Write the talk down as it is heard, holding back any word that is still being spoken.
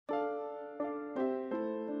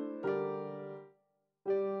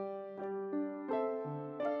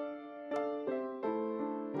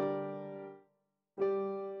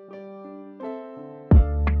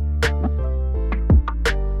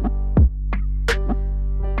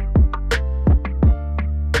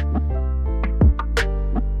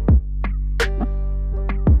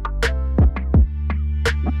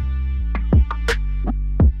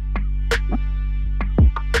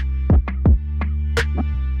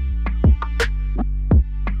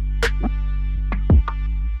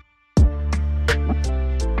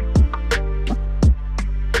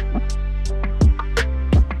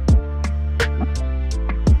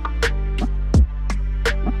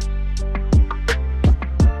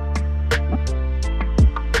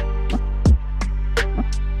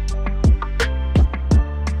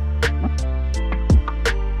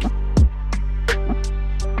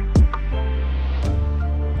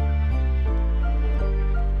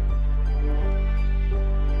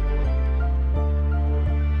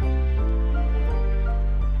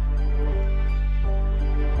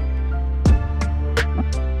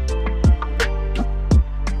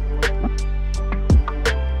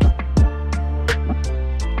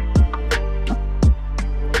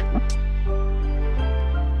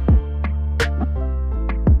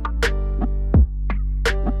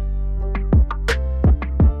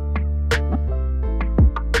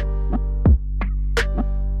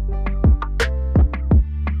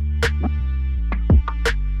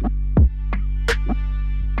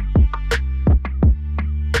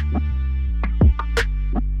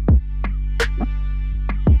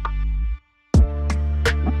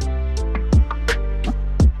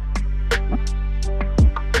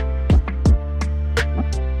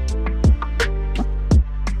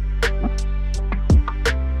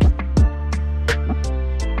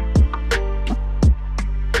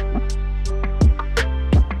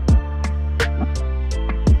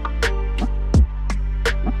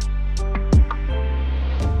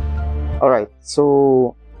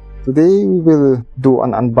So today we will do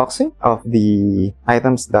an unboxing of the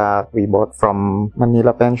items that we bought from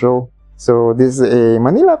Manila Pen Show. So this is a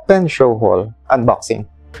Manila Pen Show haul unboxing.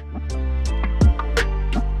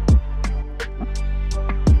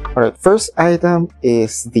 Alright, first item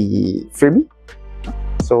is the freebie.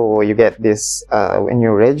 So you get this when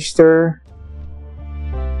you register.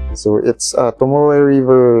 So it's Tomoe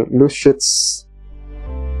River Loose Sheets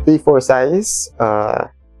A4 size.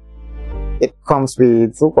 It comes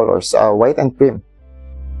with two colors, white and cream.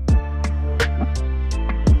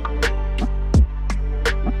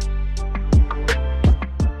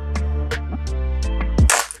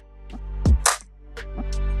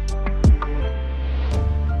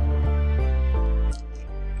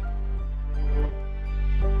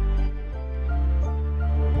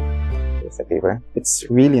 Here's the paper. It's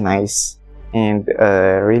really nice and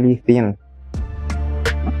really thin.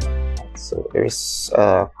 So there's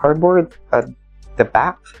cardboard at the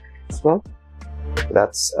back as well.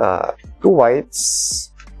 That's two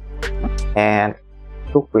whites and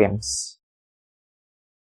two creams.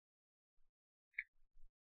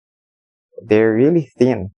 They're really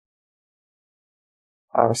thin.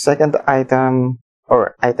 Our second item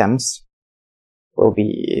or items will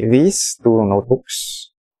be these two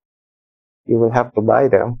notebooks. You will have to buy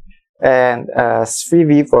them, and as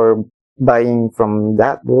freebie for buying from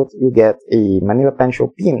that booth, you get a Manila Pen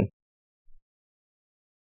Show pin,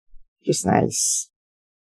 which is nice.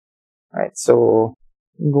 Alright, so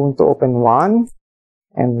I'm going to open one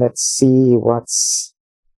and let's see what's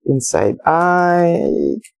inside.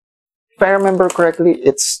 If I remember correctly,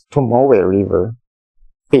 it's Tomoe River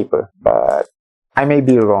paper, but I may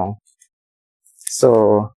be wrong.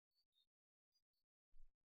 So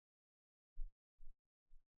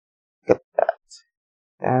look at that.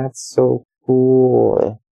 That's so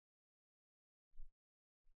cool.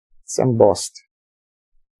 It's embossed.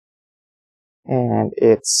 And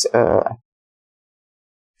it's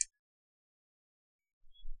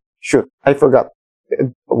shoot, I forgot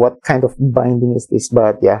what kind of binding is this,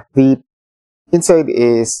 but yeah, the inside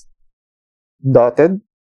is dotted.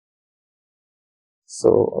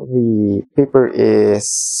 So the paper is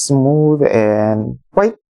smooth and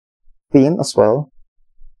quite thin as well.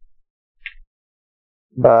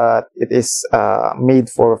 But it is made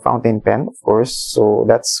for fountain pen, of course, so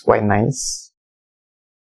that's quite nice.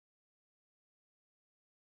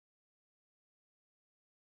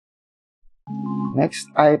 Next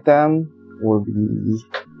item will be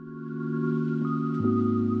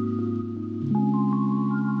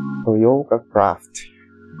Toyooka Craft.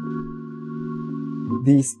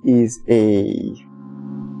 This is a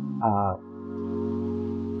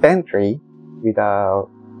pen tray without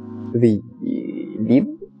the lid,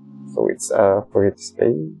 so it's for your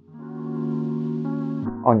display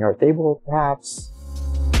on your table, perhaps.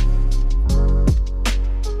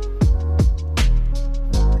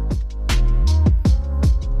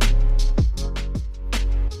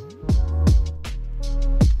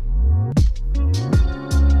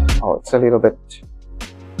 Oh, it's a little bit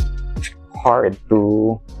hard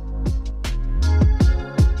to.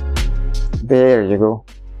 There you go.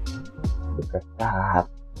 Look at that.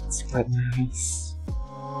 It's quite nice.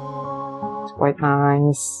 It's quite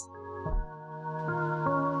nice.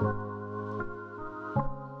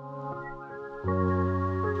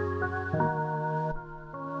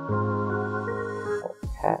 Oh,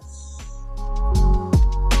 yes.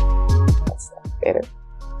 That's that better.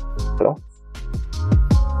 Hello?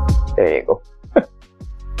 There you go.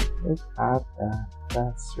 Look at that.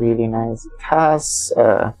 That's really nice. It has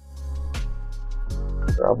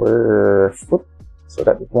rubber foot, so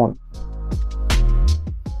that it won't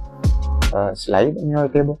slide on your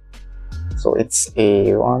table. So it's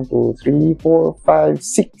a 1, 2, 3, 4, 5,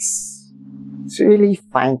 6. It's really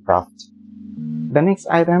fine craft. The next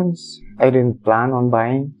items I didn't plan on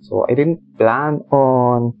buying, so I didn't plan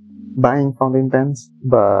on buying fountain pens,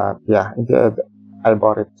 but yeah, I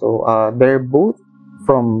bought it. So they're both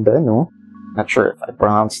from Benu. Not sure if I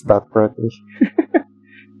pronounced that correctly.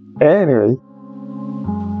 Anyway,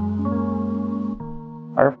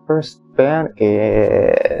 our first pen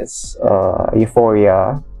is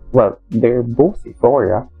Euphoria. Well, they're both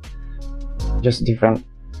Euphoria, just different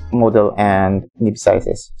model and nib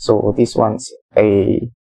sizes. So this one's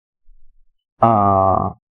a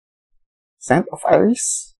scent of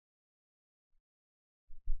iris.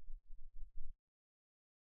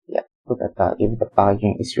 Yeah, look at that. Even the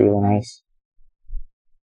packaging is really nice.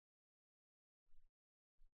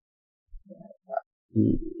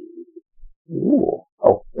 Ooh.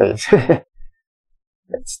 Oh, wait.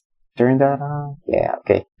 Let's turn that on. Yeah,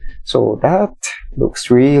 okay. So that looks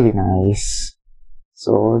really nice.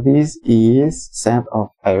 So this is Scent of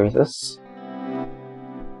Irises.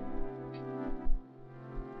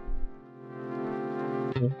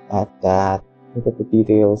 Look at that. Look at the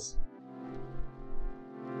details.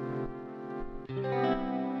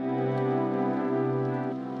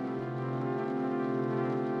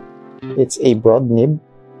 It's a broad nib.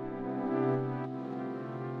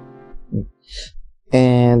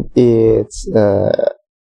 And it's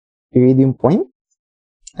iridium point.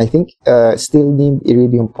 I think steel nib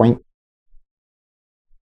iridium point.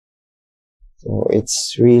 So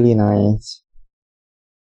it's really nice.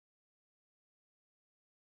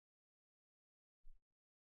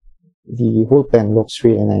 The whole pen looks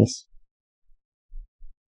really nice.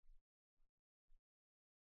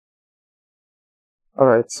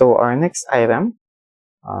 Alright, so our next item,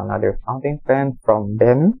 another fountain pen from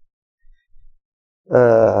Benu.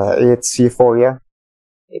 It's Euphoria.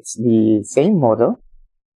 It's the same model,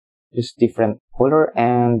 just different color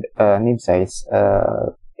and nib size.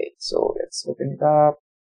 Okay, so let's open it up.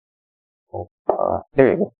 Oh,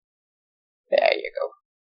 there you go. There you go.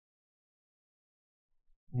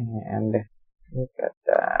 And look at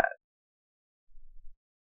that.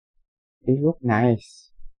 They look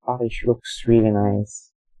nice. Package looks really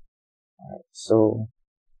nice. Alright, so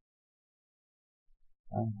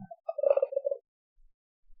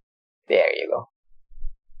there you go.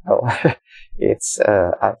 Oh, it's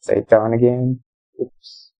upside down again.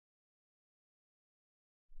 Oops.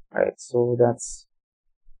 Alright, so that's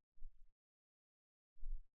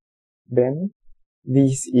Ben.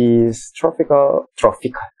 This is tropical.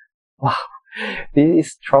 Wow. This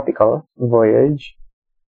is Tropical Voyage.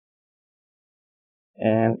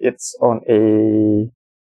 And it's on a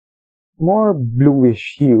more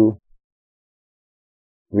bluish hue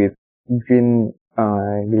with green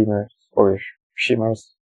glimmers or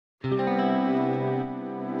shimmers.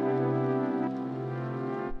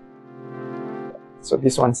 So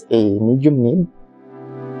this one's a medium nib.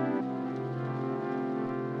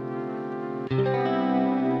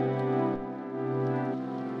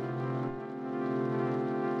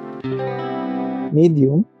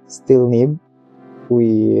 Medium steel nib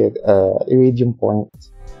with iridium point.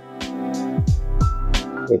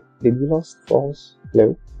 Wait, did we lost false?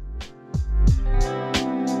 Hello?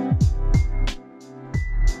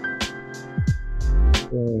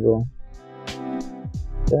 There we go.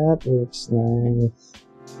 That looks nice.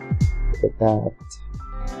 Look at that.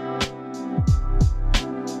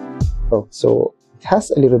 Oh, so it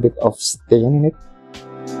has a little bit of stain in it.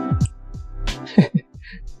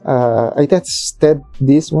 I tested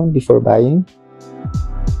this one before buying.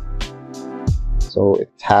 So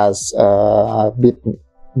it has a bit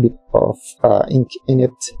of ink in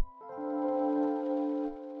it.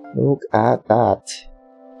 Look at that.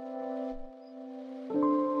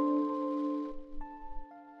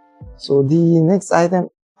 So the next item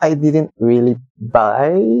I didn't really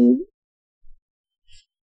buy,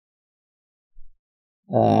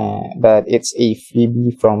 but it's a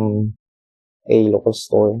freebie from a local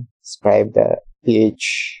store, Scribe, the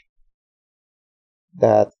PH,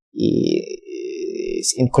 that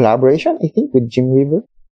is in collaboration, I think, with Jim Weaver.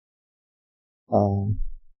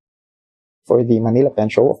 For the Manila Pen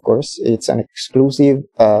Show, of course. It's an exclusive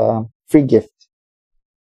free gift.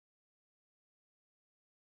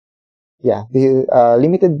 Yeah, the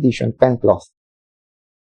limited edition pen cloth,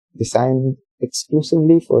 designed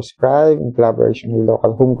exclusively for Scribe in collaboration with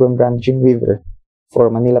local homegrown brand Jim Weaver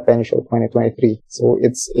for Manila Pen Show 2023. So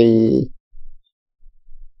it's a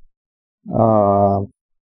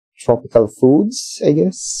tropical foods, I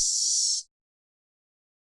guess.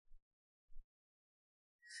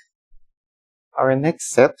 Our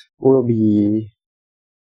next set will be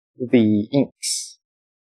the inks.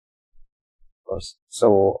 Of course.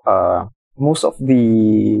 So most of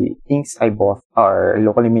the inks I bought are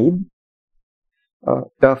locally made.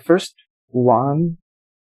 The first one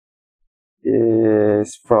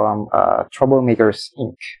is from Troublemaker's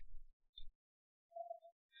Ink.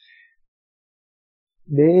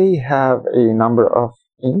 They have a number of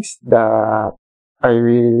inks that I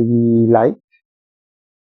really like.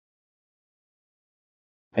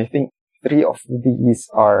 I think 3 of these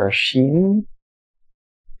are sheen,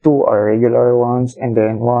 2 are regular ones, and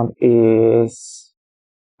then 1 is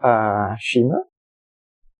shimmer.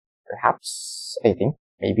 Perhaps, I think,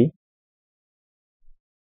 maybe.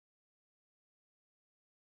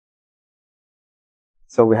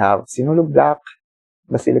 So we have Sinulog Black,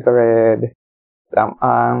 Basilica Red,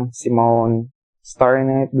 Lam-ang, Simoun,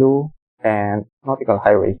 Starry Blue, and Nautical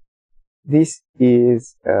Highway. This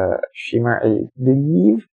is shimmer, I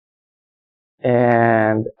believe,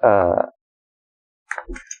 and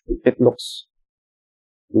it looks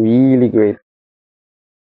really great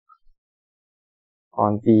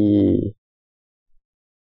on the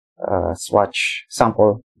swatch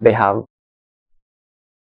sample they have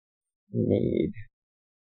made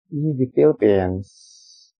in the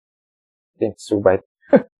Philippines. I think it's too bright.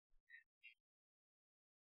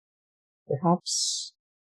 Perhaps.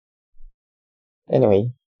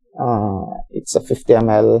 Anyway, it's a 50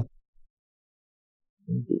 ml.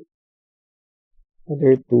 The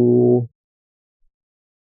other two,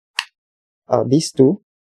 these two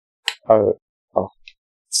are, oh,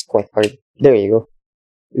 it's quite hard. There you go.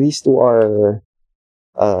 These two are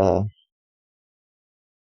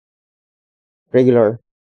regular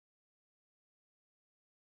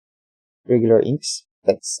inks.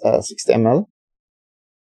 That's 60 ml.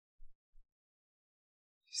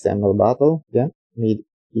 60 ml bottle. Yeah, made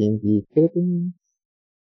in the Philippines.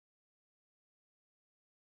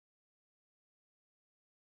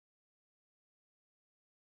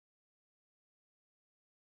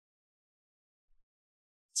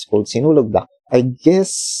 It's called Sinulog Black. I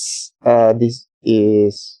guess this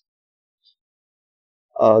is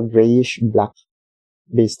a grayish black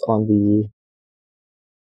based on the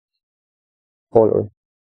color.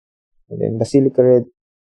 And then Basilica Red.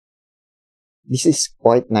 This is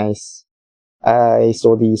quite nice. I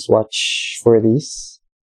saw the swatch for this,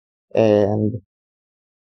 and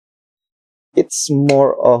it's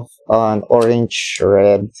more of an orange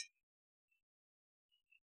red.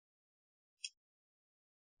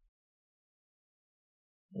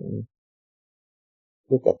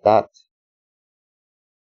 Look at that.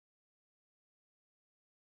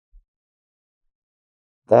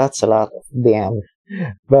 That's a lot of damn.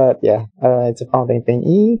 But yeah, it's a fountain pen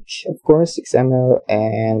ink, of course, 6 ml,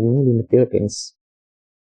 and made in the Philippines.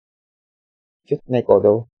 Cute Neko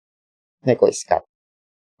though. Neko is cat,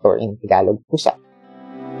 or in Tagalog, pusa.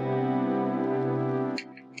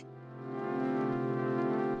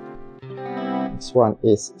 This one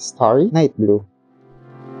is Starry Night Blue.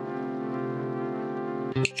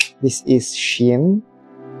 This is Shin.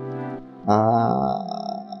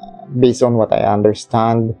 Based on what I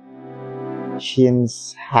understand,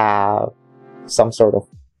 Shins have some sort of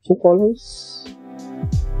two colors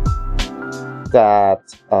that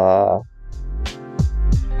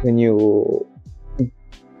when you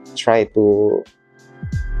try to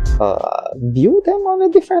view them on a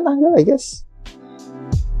different angle, I guess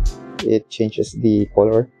it changes the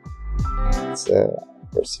color. It's a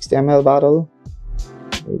 60 ml bottle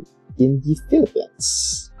in the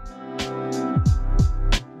Philippines.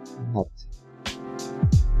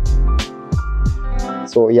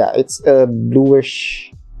 So yeah, it's a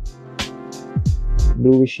bluish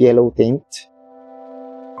yellow tint.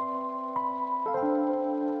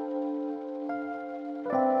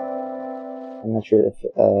 I'm not sure if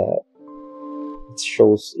it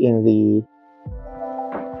shows in the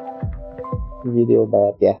video,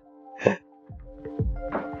 but yeah.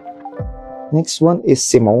 Next one is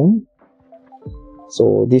Simoun.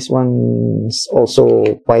 So this one's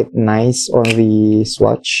also quite nice on the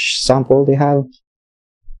swatch sample they have.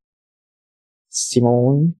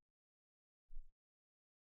 Simoun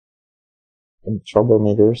and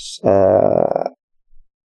Troublemakers.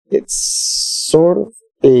 It's sort of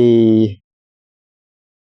a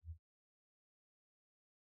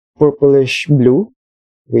purplish blue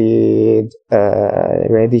with a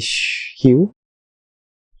reddish hue.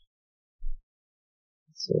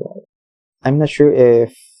 So I'm not sure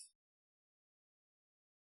if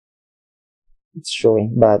it's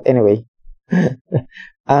showing, but anyway.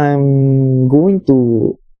 I'm going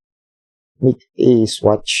to make a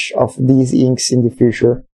swatch of these inks in the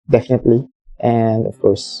future, definitely, and of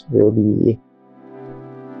course we'll be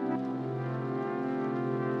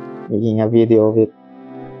making a video of it.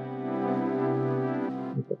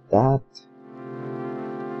 Look at that.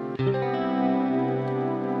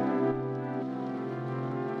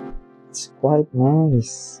 It's quite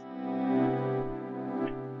nice.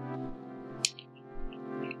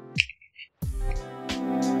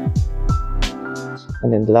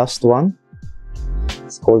 And then the last one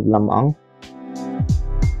is called Lam-ang.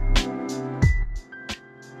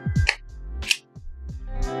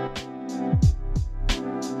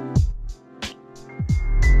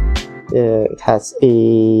 It has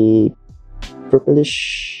a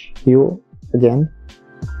purplish hue again,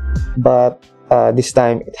 but this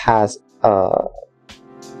time it has a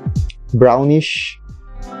brownish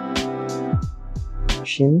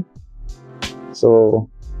sheen. So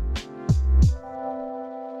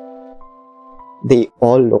they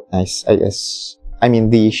all look nice, I guess. I mean,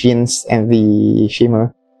 the sheens and the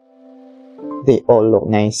shimmer, they all look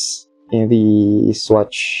nice in the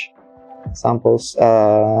swatch samples.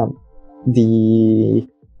 The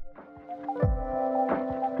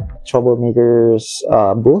Troublemakers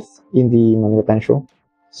booth in the Manila Pen Show.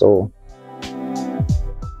 So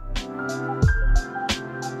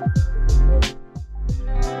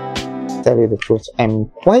tell you the truth, I'm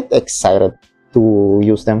quite excited to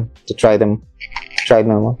use them, to try them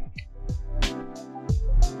on.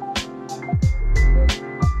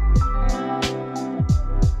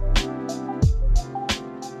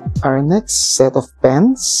 Our next set of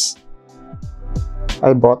pens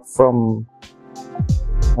I bought from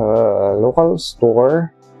a local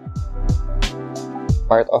store,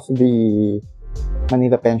 part of the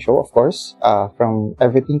Manila Pen Show, of course, from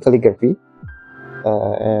Everything Calligraphy,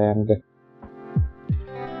 and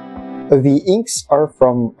the inks are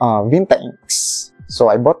from Vinta Inks. So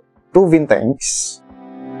I bought 2 Vinta Inks,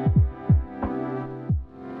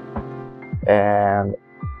 and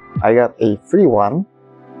I got a free one.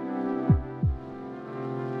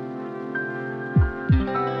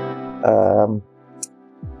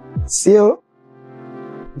 Still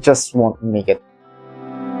just won't make it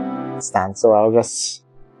stand, so I'll just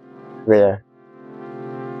there.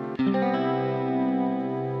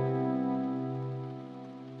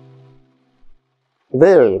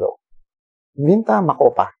 There you go. Vinta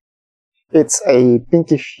Makopa. It's a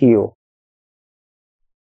pinkish hue.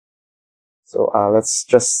 So let's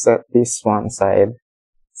just set this one aside,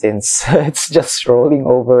 since it's just rolling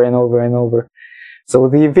over and over and over. So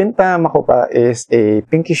the Vinta Makopa is a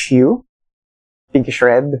pinkish hue, pinkish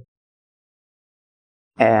red,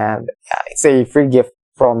 and it's a free gift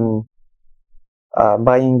from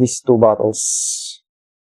buying these 2 bottles.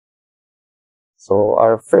 So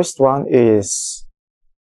our first one is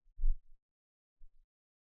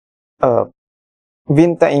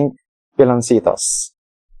Vinta Ink Piloncitos.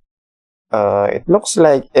 It looks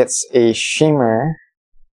like it's a shimmer.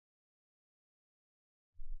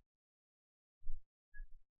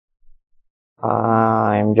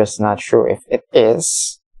 I'm just not sure if it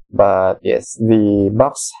is, but yes, the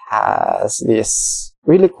box has this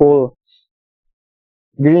really cool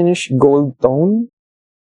greenish gold tone,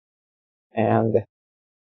 and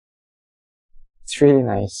it's really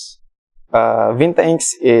nice. Vinta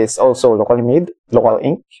Inks is also locally made, local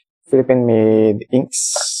ink, Philippine made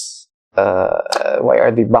inks. Why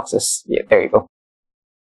are the boxes? Yeah, there you go.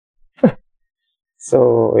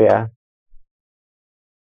 So yeah,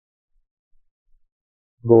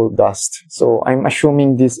 gold dust. So I'm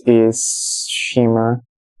assuming this is shimmer.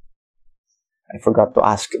 I forgot to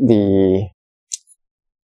ask the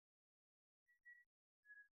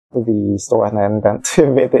store attendant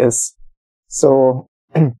if it is. So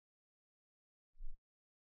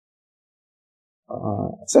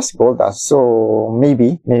it's just gold dust. So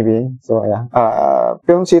maybe. So yeah,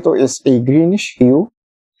 Piloncito is a greenish hue.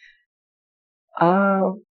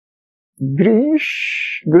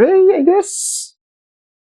 Greenish gray, I guess.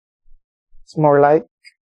 It's more like,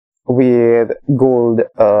 with gold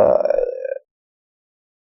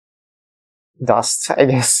dust, I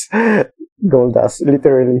guess. Gold dust,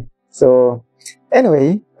 literally. So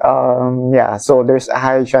anyway, yeah, so there's a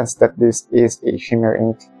high chance that this is a shimmer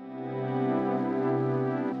ink.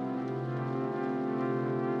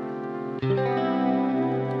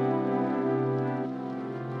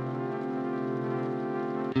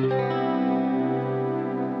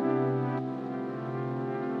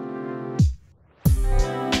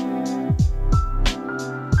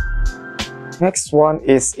 Next one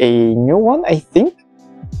is a new one, I think.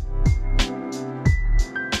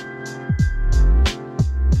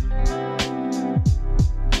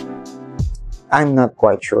 I'm not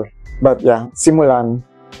quite sure, but yeah, Simulan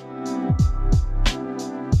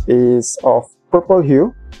is of purple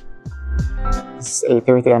hue. It's a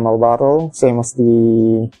 30 ml bottle, same as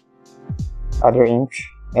the other ink,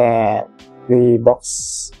 and the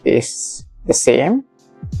box is the same.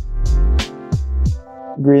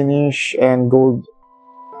 Greenish and gold,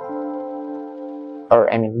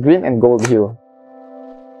 or I mean green and gold hue.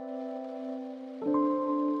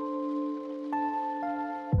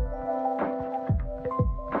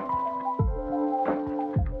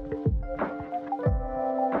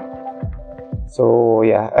 So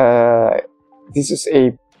yeah, this is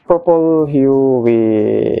a purple hue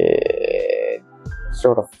with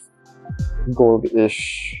sort of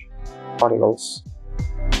goldish particles.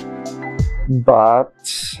 But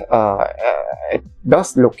it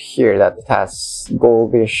does look here that it has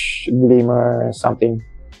goldish glimmer or something.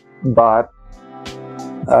 But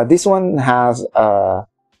this one has all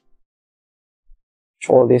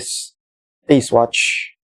this a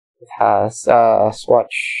swatch. It has a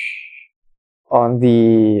swatch on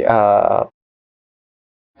the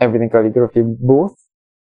everything calligraphy booth,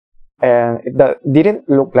 and it didn't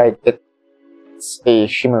look like it's a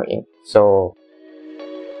shimmer ink. So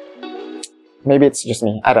maybe it's just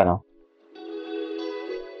me. I don't know.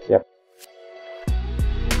 Yep.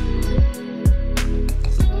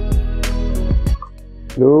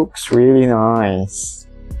 Looks really nice.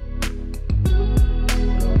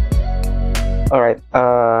 Alright,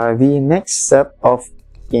 the next set of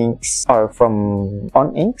inks are from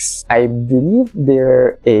On Inks. I believe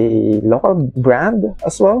they're a local brand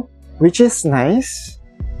as well, which is nice.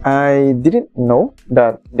 I didn't know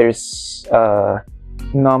that there's a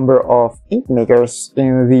number of ink makers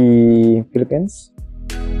in the Philippines,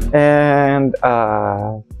 and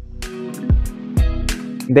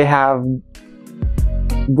they have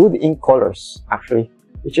good ink colors actually,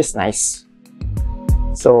 which is nice.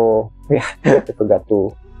 So yeah, I forgot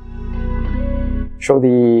to show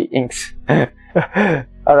the inks.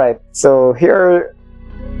 Alright, so here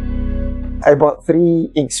I bought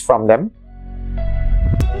 3 inks from them,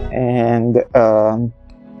 and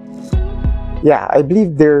yeah, I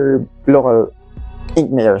believe they're local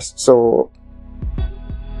ink makers. So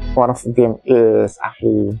one of them is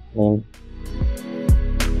actually named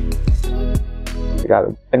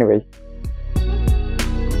Tagalog. Anyway,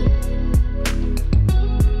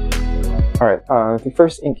 alright, the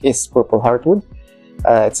first ink is Purple Heartwood.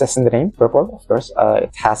 It says in the name, purple, of course.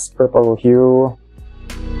 It has purple hue.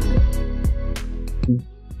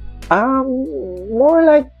 More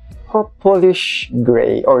like purplish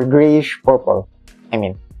gray, or grayish purple, I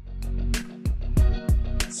mean.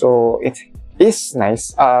 So it is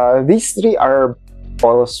nice. These 3 are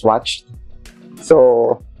all swatched.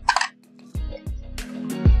 So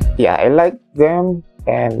yeah, I like them,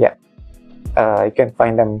 and yeah, you can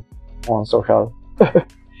find them on social.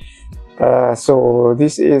 So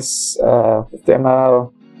this is 50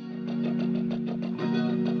 ml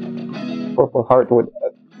Purple Heartwood.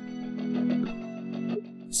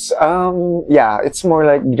 Yeah, it's more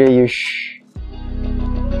like grayish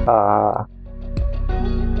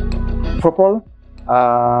purple.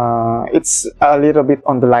 It's a little bit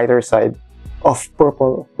on the lighter side of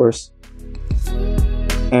purple, of course,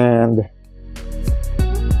 and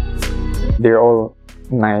they're all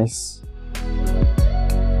nice.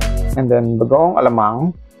 And then Bagoong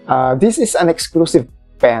Alamang. This is an exclusive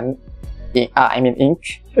pen,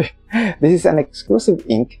 ink. This is an exclusive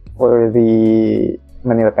ink for the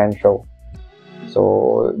Manila Pen Show.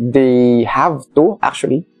 So they have 2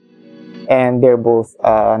 actually, and they're both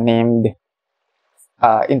named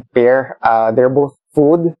in pair. They're both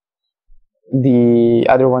food. The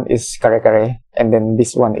other one is Kare Kare, and then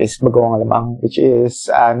this one is Bagoong Alamang, which is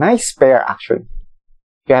a nice pair actually.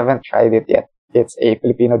 If you haven't tried it yet, it's a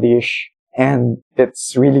Filipino dish, and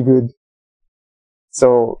it's really good.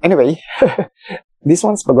 So anyway, this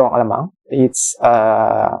one's Bagoong Alamang. It's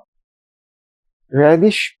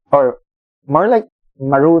reddish, or more like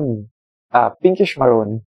maroon, pinkish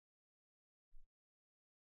maroon.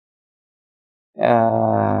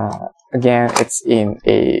 Again, it's in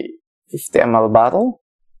a 50 ml bottle.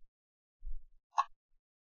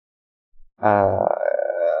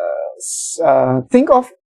 Think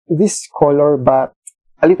of this color, but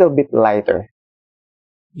a little bit lighter,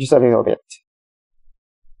 just a little bit.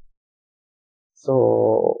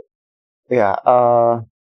 So yeah,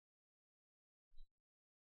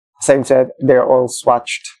 as I've said, they're all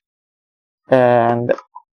swatched, and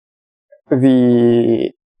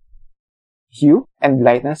the hue and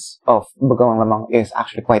lightness of Bagoong Alamang is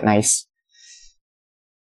actually quite nice.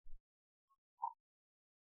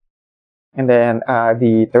 And then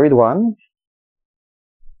the third one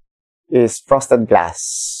is Frosted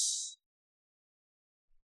Glass.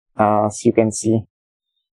 As you can see,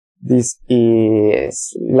 this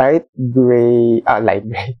is light blue.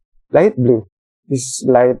 This is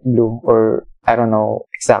light blue, or I don't know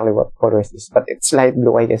exactly what color is this, but it's light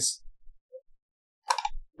blue, I guess,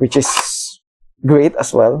 which is great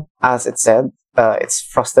as well. As it said, it's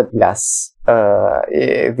frosted glass.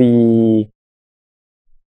 The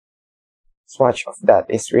swatch of that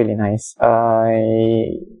is really nice.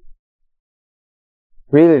 I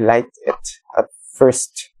really liked it at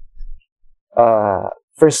first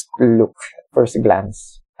look, first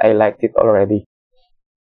glance. I liked it already.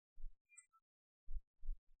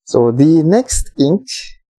 So the next ink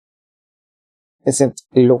isn't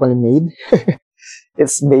locally made.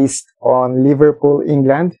 It's based on Liverpool,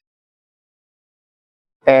 England,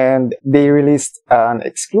 and they released an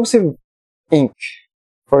exclusive ink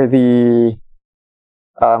for the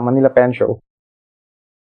Manila Pen Show.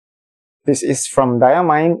 This is from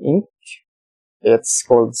Diamine Ink. It's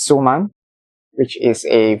called Suman, which is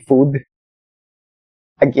a food.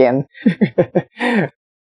 again.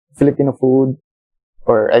 Filipino food,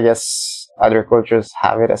 or I guess other cultures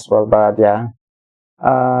have it as well, but yeah.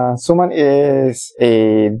 Suman is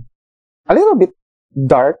a little bit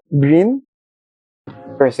dark green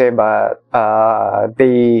per se, but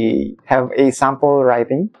they have a sample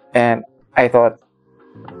writing, and I thought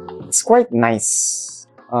it's quite nice.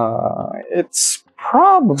 It's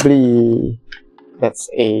probably that's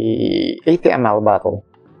a 80 ml bottle.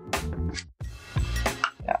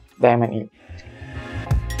 Yeah, Diamine Ink.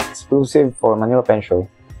 Exclusive for Manila Pen Show.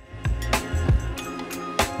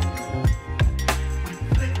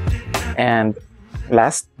 And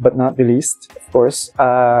last but not the least, of course,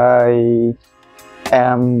 I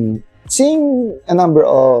am seeing a number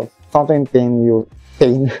of fountain pen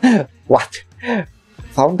what?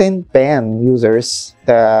 Fountain pen users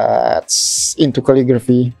that's into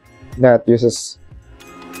calligraphy, that uses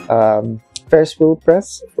Ferris wheel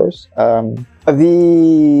press, of course.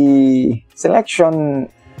 The selection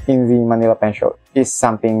in the Manila Pen Show is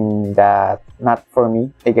something that not for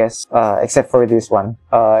me, I guess, except for this one.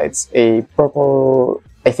 It's a purple,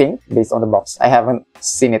 I think, based on the box. I haven't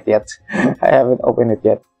seen it yet. I haven't opened it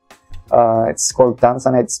yet. It's called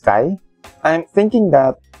Tanzanite Sky. I'm thinking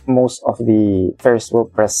that most of the Ferris wheel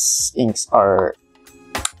press inks are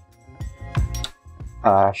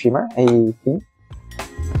shimmer, I think.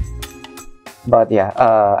 But yeah,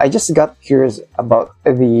 I just got curious about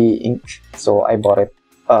the ink, so I bought it.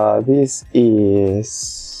 This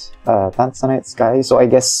is Tanzanite Sky, so I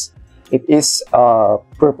guess it is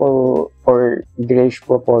purple or grayish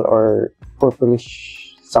purple or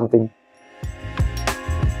purplish something.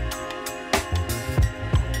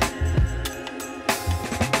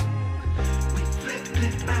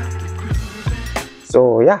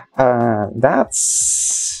 So yeah,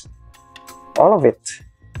 that's all of it.